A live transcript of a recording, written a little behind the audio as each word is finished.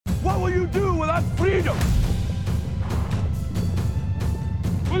will you do without freedom?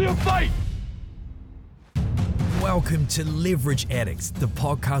 Will you fight? Welcome to Leverage Addicts, the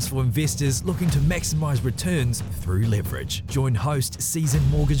podcast for investors looking to maximize returns through leverage. Join host, seasoned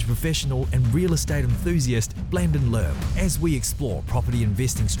mortgage professional and real estate enthusiast Blandon Lerm as we explore property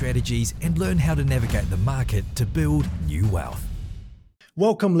investing strategies and learn how to navigate the market to build new wealth.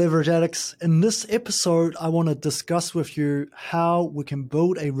 Welcome, Leverage Addicts. In this episode, I want to discuss with you how we can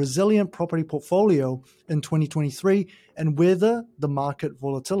build a resilient property portfolio in 2023 and weather the market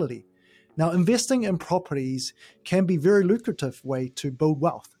volatility. Now, investing in properties can be a very lucrative way to build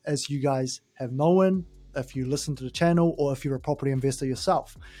wealth, as you guys have known if you listen to the channel or if you're a property investor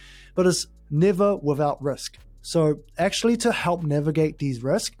yourself. But it's never without risk. So actually, to help navigate these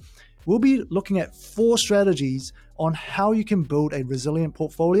risks, we'll be looking at 4 strategies on how you can build a resilient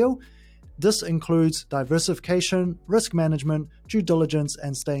portfolio. This includes diversification, risk management, due diligence,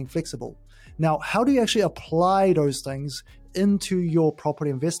 and staying flexible. Now, how do you actually apply those things into your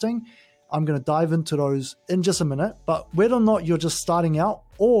property investing? I'm going to dive into those in just a minute, but whether or not you're just starting out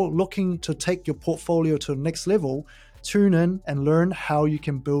or looking to take your portfolio to the next level, tune in and learn how you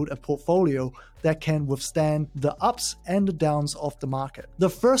can build a portfolio that can withstand the ups and the downs of the market.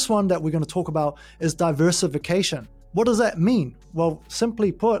 The first one that we're going to talk about is diversification. What does that mean? Well,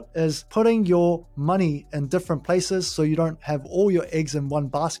 simply put, is putting your money in different places so you don't have all your eggs in one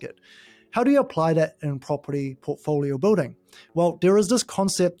basket. How do you apply that in property portfolio building? Well, there is this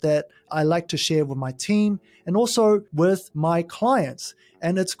concept that I like to share with my team and also with my clients,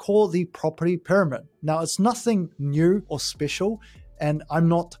 and it's called the property pyramid. Now, it's nothing new or special, and I'm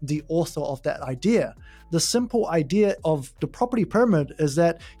not the author of that idea. The simple idea of the property pyramid is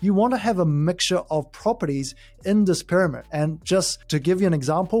that you want to have a mixture of properties in this pyramid. And just to give you an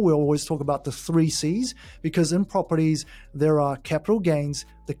example, we always talk about the 3 C's, because in properties, there are capital gains,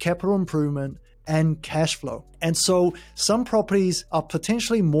 the capital improvement, and cash flow. And so some properties are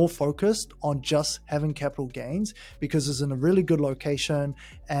potentially more focused on just having capital gains because it's in a really good location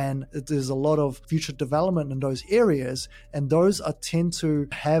and there's a lot of future development in those areas, and those tend to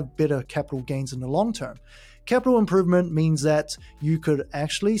have better capital gains in the long term. Capital improvement means that you could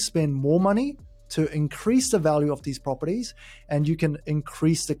actually spend more money to increase the value of these properties, and you can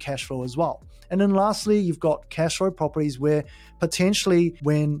increase the cash flow as well. And then lastly, you've got cash flow properties where potentially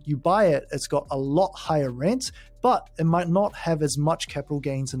when you buy it, it's got a lot higher rent, but it might not have as much capital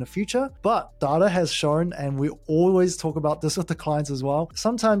gains in the future. But data has shown, and we always talk about this with the clients as well,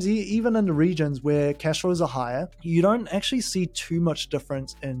 sometimes even in the regions where cash flows are higher, you don't actually see too much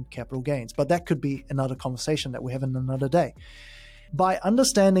difference in capital gains. But that could be another conversation that we have in another day. By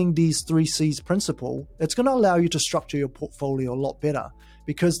understanding these 3 C's principle, it's going to allow you to structure your portfolio a lot better,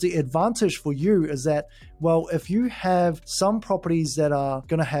 because the advantage for you is that, well, if you have some properties that are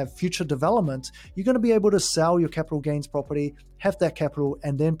going to have future development, you're going to be able to sell your capital gains property, have that capital,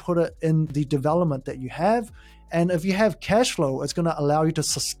 and then put it in the development that you have. And if you have cash flow, it's going to allow you to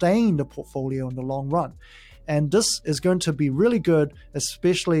sustain the portfolio in the long run. And this is going to be really good,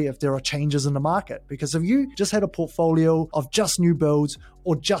 especially if there are changes in the market. Because if you just had a portfolio of just new builds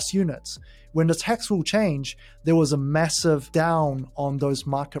or just units, when the tax rule changed, there was a massive down on those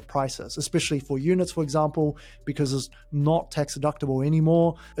market prices, especially for units, for example, because it's not tax deductible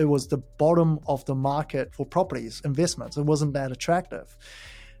anymore. It was the bottom of the market for properties, investments. It wasn't that attractive.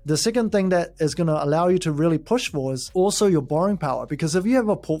 The second thing that is going to allow you to really push for is also your borrowing power, because if you have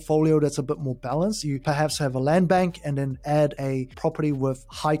a portfolio that's a bit more balanced, you perhaps have a land bank and then add a property with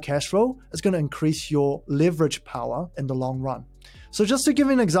high cash flow, it's going to increase your leverage power in the long run. So just to give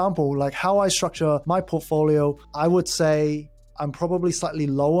you an example, like how I structure my portfolio, I would say I'm probably slightly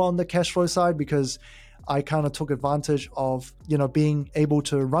lower on the cash flow side because I kind of took advantage of, being able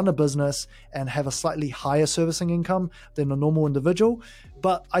to run a business and have a slightly higher servicing income than a normal individual.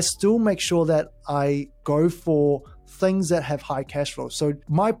 But I still make sure that I go for things that have high cash flow. So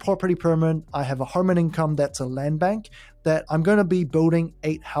my property pyramid, I have a home and income that's a land bank that I'm going to be building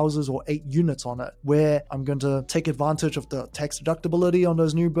 8 houses or 8 units on it, where I'm going to take advantage of the tax deductibility on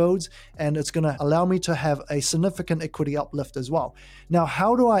those new builds, and it's going to allow me to have a significant equity uplift as well. Now,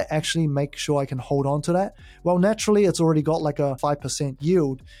 how do I actually make sure I can hold on to that? Well, naturally, it's already got like a 5%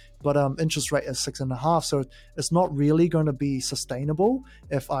 yield, but interest rate is 6.5%, so it's not really going to be sustainable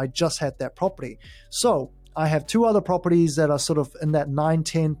if I just had that property. So I have 2 other properties that are sort of in that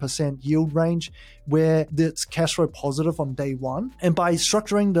 9-10% yield range where it's cash flow positive on day one. And by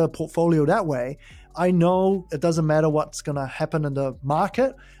structuring the portfolio that way, I know it doesn't matter what's going to happen in the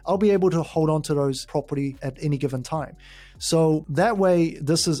market, I'll be able to hold on to those property at any given time. So that way,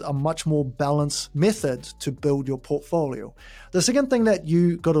 this is a much more balanced method to build your portfolio. The second thing that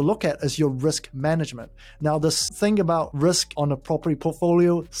you got to look at is your risk management. Now, this thing about risk on a property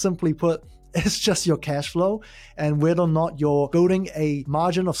portfolio, simply put, it's just your cash flow and whether or not you're building a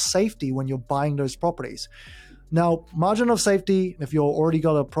margin of safety when you're buying those properties. Now, margin of safety, if you've already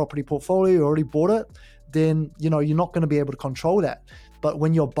got a property portfolio, you already bought it, then you're not going to be able to control that. But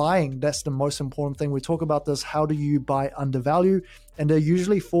when you're buying, that's the most important thing. We talk about this, how do you buy under value? And there are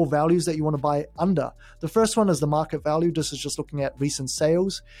usually 4 values that you want to buy under. The first one is the market value. This is just looking at recent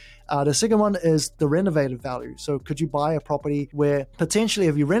sales. The second one is the renovated value. So could you buy a property where potentially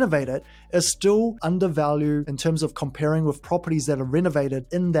if you renovate it, it's still undervalued in terms of comparing with properties that are renovated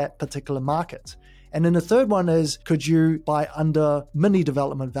in that particular market? And then the third one is, could you buy under mini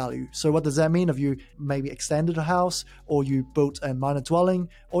development value? So what does that mean? If you maybe extended a house, or you built a minor dwelling,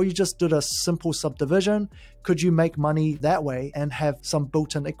 or you just did a simple subdivision, could you make money that way and have some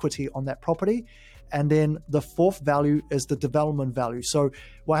built-in equity on that property? And then the fourth value is the development value. So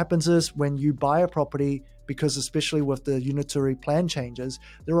what happens is when you buy a property, because especially with the unitary plan changes,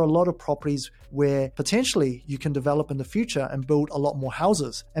 there are a lot of properties where potentially you can develop in the future and build a lot more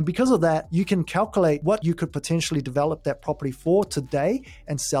houses. And because of that, you can calculate what you could potentially develop that property for today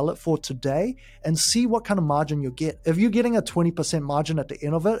and sell it for today and see what kind of margin you'll get. If you're getting a 20% margin at the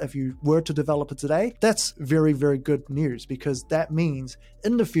end of it, if you were to develop it today, that's very, very good news, because that means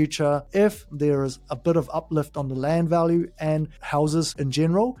in the future, if there is a bit of uplift on the land value and houses in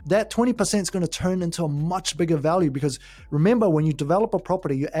general, that 20% is going to turn into a much bigger value, because remember, when you develop a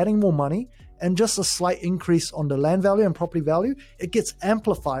property, you're adding more money, and just a slight increase on the land value and property value, it gets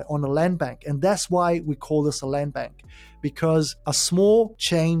amplified on the land bank. And that's why we call this a land bank, because a small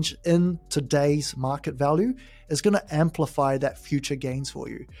change in today's market value is going to amplify that future gains for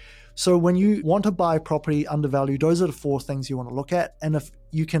you. So when you want to buy property undervalued, those are the 4 things you want to look at. And if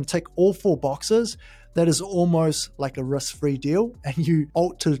you can tick all 4 boxes, that is almost like a risk-free deal, and you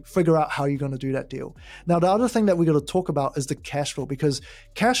ought to figure out how you're going to do that deal. Now, the other thing that we're going to talk about is the cash flow, because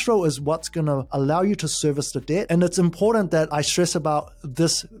cash flow is what's going to allow you to service the debt. And it's important that I stress about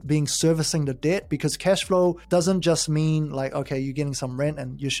this being servicing the debt, because cash flow doesn't just mean like, okay, you're getting some rent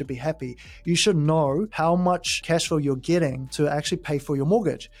and you should be happy. You should know how much cash flow you're getting to actually pay for your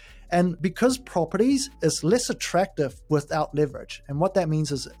mortgage. And because properties is less attractive without leverage. And what that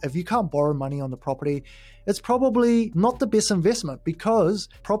means is if you can't borrow money on the property, it's probably not the best investment, because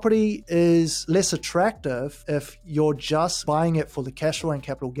property is less attractive if you're just buying it for the cash flow and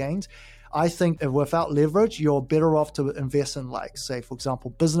capital gains. I think if without leverage, you're better off to invest in, like, say, for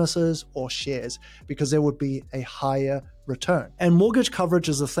example, businesses or shares, because there would be a higher return. And mortgage coverage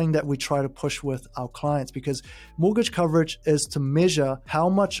is a thing that we try to push with our clients, because mortgage coverage is to measure how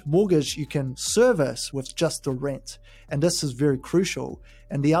much mortgage you can service with just the rent. And this is very crucial.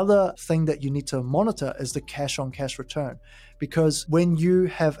 And the other thing that you need to monitor is the cash on cash return. Because when you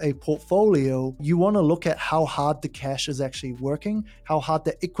have a portfolio, you want to look at how hard the cash is actually working, how hard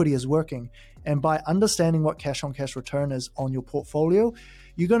the equity is working. And by understanding what cash on cash return is on your portfolio,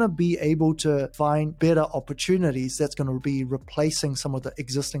 you're going to be able to find better opportunities that's going to be replacing some of the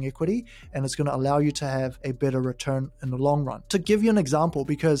existing equity, and it's going to allow you to have a better return in the long run. To give you an example,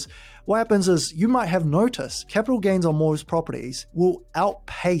 because what happens is you might have noticed capital gains on most properties will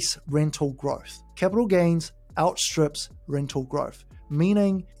outpace rental growth. Capital gains outstrips rental growth,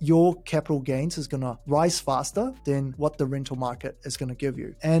 meaning your capital gains is going to rise faster than what the rental market is going to give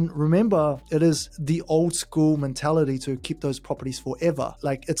you. And remember, it is the old school mentality to keep those properties forever.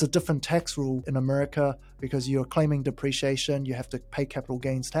 Like, it's a different tax rule in America, because you're claiming depreciation, you have to pay capital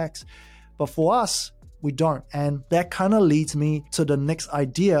gains tax. But for us, we don't. And that kind of leads me to the next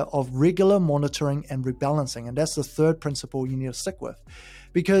idea of regular monitoring and rebalancing. And that's the third principle you need to stick with.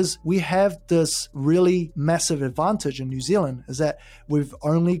 Because we have this really massive advantage in New Zealand, is that we've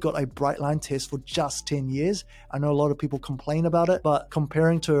only got a bright line test for just 10 years. I know a lot of people complain about it, but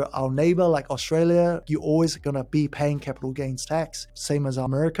comparing to our neighbor like Australia, you're always going to be paying capital gains tax, same as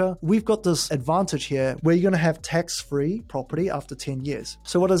America. We've got this advantage here where you're going to have tax-free property after 10 years.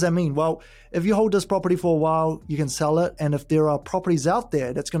 So what does that mean? Well, if you hold this property for a while, you can sell it. And if there are properties out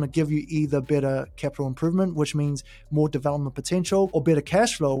there that's going to give you either better capital improvement, which means more development potential, or better cash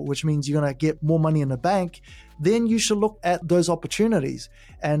flow, which means you're going to get more money in the bank, then you should look at those opportunities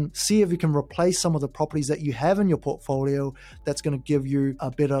and see if you can replace some of the properties that you have in your portfolio that's going to give you a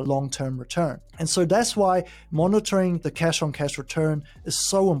better long-term return. And so that's why monitoring the cash on cash return is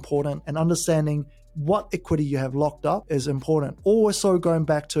so important, and understanding what equity you have locked up is important. Also going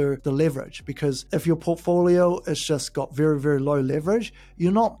back to the leverage, because if your portfolio has just got very, very low leverage,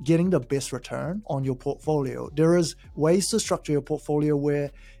 you're not getting the best return on your portfolio. There is ways to structure your portfolio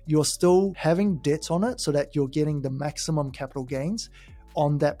where you're still having debts on it so that you're getting the maximum capital gains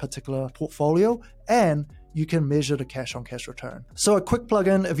on that particular portfolio, and you can measure the cash on cash return. So a quick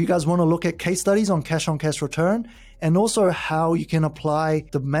plug-in, if you guys want to look at case studies on cash on cash return and also how you can apply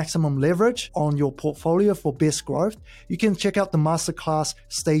the maximum leverage on your portfolio for best growth, you can check out the masterclass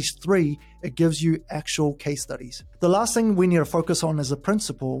stage 3. It gives you actual case studies. The last thing we need to focus on as a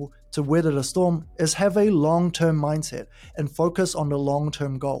principle to weather the storm is have a long-term mindset and focus on the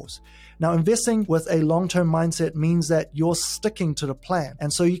long-term goals. Now, investing with a long-term mindset means that you're sticking to the plan,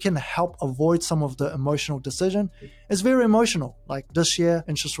 and so you can help avoid some of the emotional decision. It's very emotional. Like this year,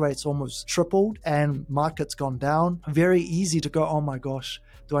 interest rates almost tripled and market's gone down. Very easy to go, oh my gosh,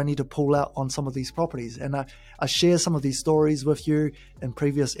 do I need to pull out on some of these properties? And I share some of these stories with you in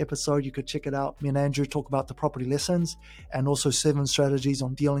previous episode. You could check it out. Me and Andrew talk about the property lessons and also 7 strategies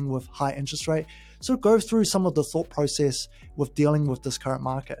on dealing with high interest rate. So go through some of the thought process with dealing with this current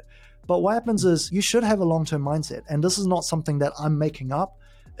market. But what happens is you should have a long-term mindset. And this is not something that I'm making up.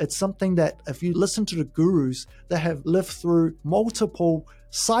 It's something that if you listen to the gurus that have lived through multiple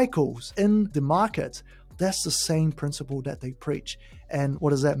cycles in the market, that's the same principle that they preach. And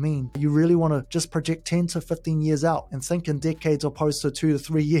what does that mean? You really want to just project 10 to 15 years out and think in decades opposed to 2 to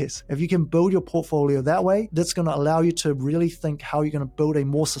 3 years. If you can build your portfolio that way, that's going to allow you to really think how you're going to build a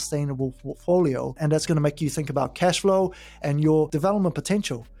more sustainable portfolio. And that's going to make you think about cash flow and your development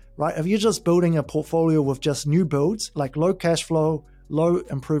potential, right? If you're just building a portfolio with just new builds, like low cash flow, low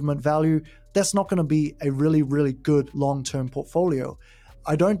improvement value, that's not going to be a really, really good long-term portfolio.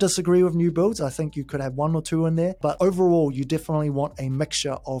 I don't disagree with new builds. I think you could have 1 or 2 in there, but overall, you definitely want a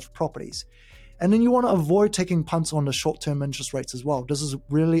mixture of properties. And then you want to avoid taking punts on the short-term interest rates as well. This is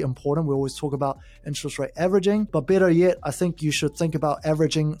really important. We always talk about interest rate averaging, but better yet, I think you should think about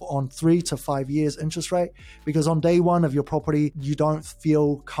averaging on 3 to 5 years interest rate, because on day one of your property, you don't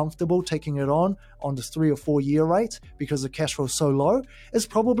feel comfortable taking it on the 3 or 4 year rate because the cash flow is so low. It's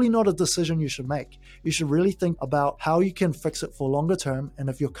probably not a decision you should make. You should really think about how you can fix it for longer term. And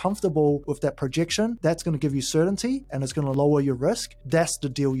if you're comfortable with that projection, that's going to give you certainty and it's going to lower your risk. That's the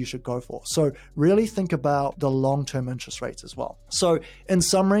deal you should go for. So really think about the long-term interest rates as well. So in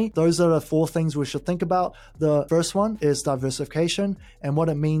summary, those are the 4 things we should think about. The first one is diversification. And what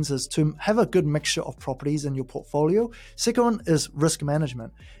it means is to have a good mixture of properties in your portfolio. Second one is risk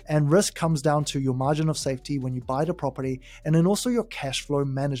management. And risk comes down to your margin of safety when you buy the property, and then also your cash flow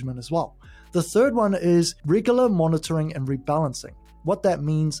management as well. The third one is regular monitoring and rebalancing. What that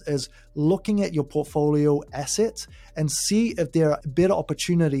means is looking at your portfolio assets and see if there are better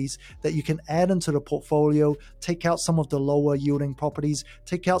opportunities that you can add into the portfolio, take out some of the lower yielding properties,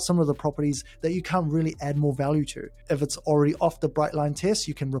 take out some of the properties that you can't really add more value to. If it's already off the bright line test,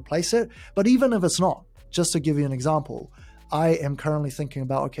 you can replace it. But even if it's not, just to give you an example, I am currently thinking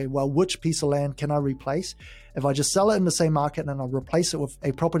about, okay, well, which piece of land can I replace? If I just sell it in the same market and I replace it with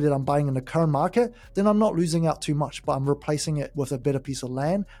a property that I'm buying in the current market, then I'm not losing out too much, but I'm replacing it with a better piece of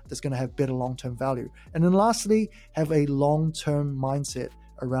land that's going to have better long-term value. And then lastly, have a long-term mindset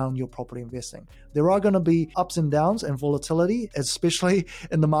around your property investing. There are going to be ups and downs and volatility, especially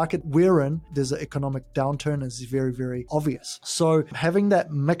in the market we're in. There's an economic downturn is very, very obvious. So having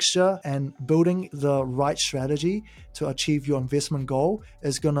that mixture and building the right strategy to achieve your investment goal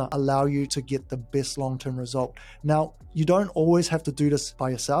is going to allow you to get the best long-term result. Now, you don't always have to do this by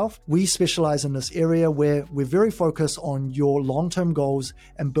yourself. We specialize in this area where we're very focused on your long-term goals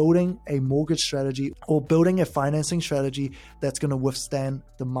and building a mortgage strategy or building a financing strategy that's going to withstand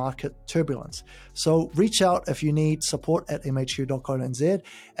the market turbulence. So reach out if you need support at mhq.co.nz.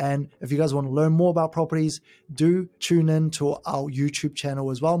 And if you guys want to learn more about properties, do tune in to our YouTube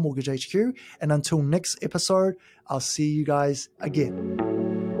channel as well, Mortgage HQ. And until next episode, I'll see you guys again.